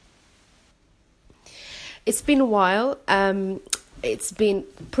It's been a while. It's been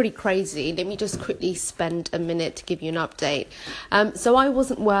pretty crazy. Let me just quickly spend a minute to give you an update. So I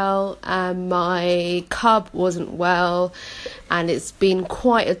wasn't well, my cub wasn't well, and it's been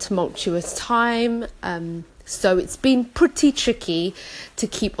quite a tumultuous time. So it's been pretty tricky to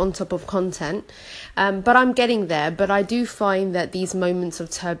keep on top of content. But I'm getting there. But I do find that these moments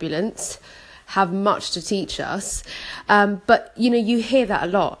of turbulence have much to teach us. But, you hear that a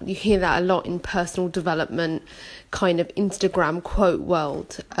lot. You hear that a lot in personal development, kind of Instagram quote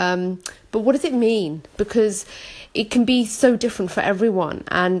world. But what does it mean? Because it can be so different for everyone.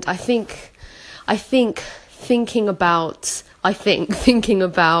 And I think thinking about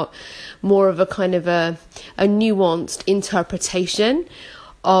more of a kind of a nuanced interpretation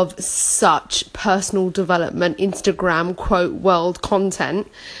of such personal development Instagram quote world content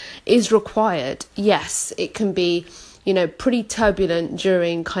is required. Yes, it can be, pretty turbulent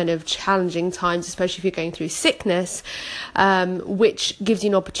during kind of challenging times, especially if you're going through sickness, which gives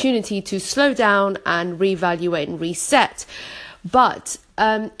you an opportunity to slow down and reevaluate and reset. But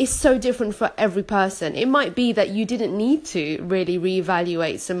it's so different for every person. It might be that you didn't need to really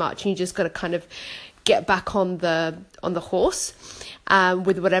reevaluate so much, and you just got to kind of get back on the horse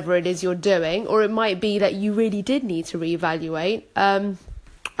with whatever it is you're doing. Or it might be that you really did need to reevaluate.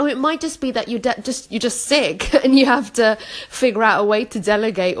 Or it might just be that you're just sick and you have to figure out a way to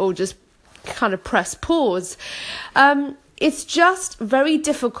delegate or just kind of press pause. It's just very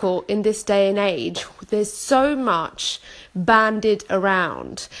difficult in this day and age. There's so much bandied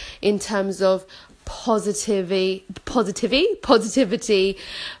around in terms of positivity,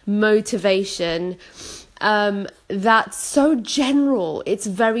 motivation. That's so general. It's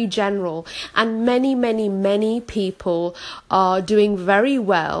very general, and many people are doing very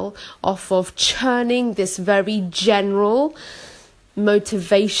well off of churning this very general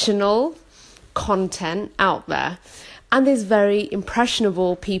motivational content out there. And there's very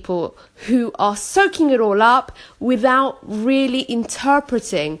impressionable people who are soaking it all up without really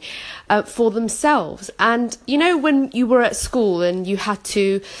interpreting for themselves. And when you were at school and you had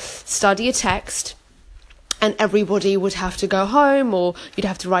to study a text, and everybody would have to go home, or you'd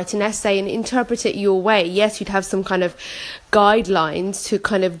have to write an essay and interpret it your way. Yes, you'd have some kind of guidelines to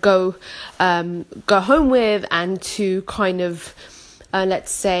kind of go home with, and to kind of,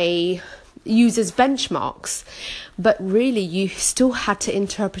 let's say, use as benchmarks. But really, you still had to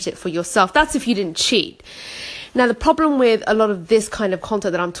interpret it for yourself. That's if you didn't cheat. Now, the problem with a lot of this kind of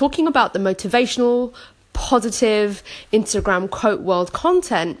content that I'm talking about, the motivational, positive, Instagram quote world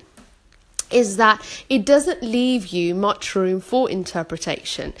content, is that it doesn't leave you much room for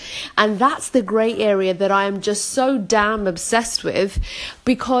interpretation. And that's the grey area that I am just so damn obsessed with,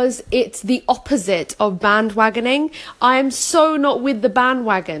 because it's the opposite of bandwagoning. I am so not with the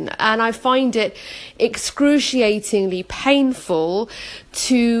bandwagon, and I find it excruciatingly painful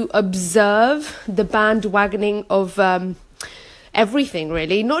to observe the bandwagoning of everything,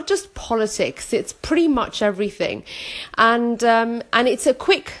 really, not just politics. It's pretty much everything. And it's a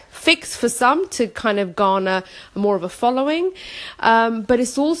quick fix for some to kind of garner more of a following, but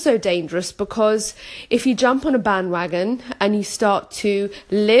it's also dangerous, because if you jump on a bandwagon and you start to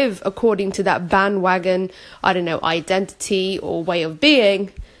live according to that bandwagon, identity or way of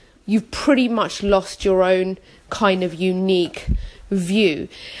being, you've pretty much lost your own kind of unique view.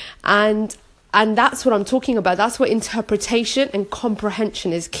 And that's what I'm talking about. That's where interpretation and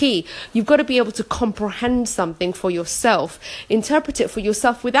comprehension is key. You've got to be able to comprehend something for yourself, interpret it for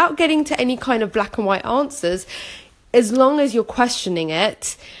yourself without getting to any kind of black and white answers, as long as you're questioning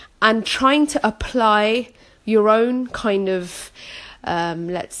it and trying to apply your own kind of,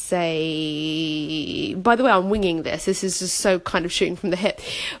 let's say, by the way, I'm winging this. This is just so kind of shooting from the hip,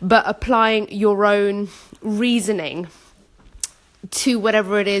 but applying your own reasoning to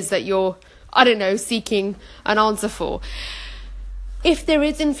whatever it is that you're seeking an answer for. If there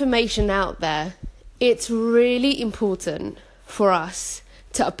is information out there, it's really important for us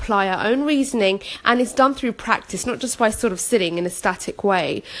to apply our own reasoning, and it's done through practice, not just by sort of sitting in a static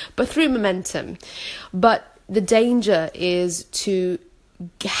way, but through momentum. But the danger is to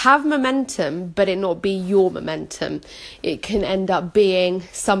have momentum, but it not be your momentum. It can end up being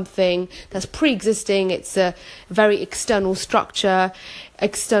something that's pre-existing. It's a very external structure,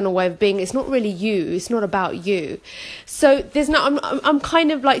 external way of being. It's not really you. It's not about you. So I'm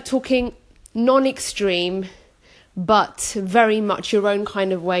kind of like talking non-extreme, but very much your own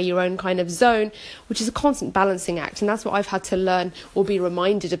kind of way, your own kind of zone, which is a constant balancing act. And that's what I've had to learn or be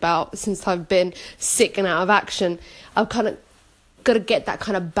reminded about since I've been sick and out of action. I've kind of got to get that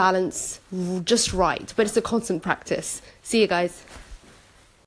kind of balance just right, but it's a constant practice. See you guys.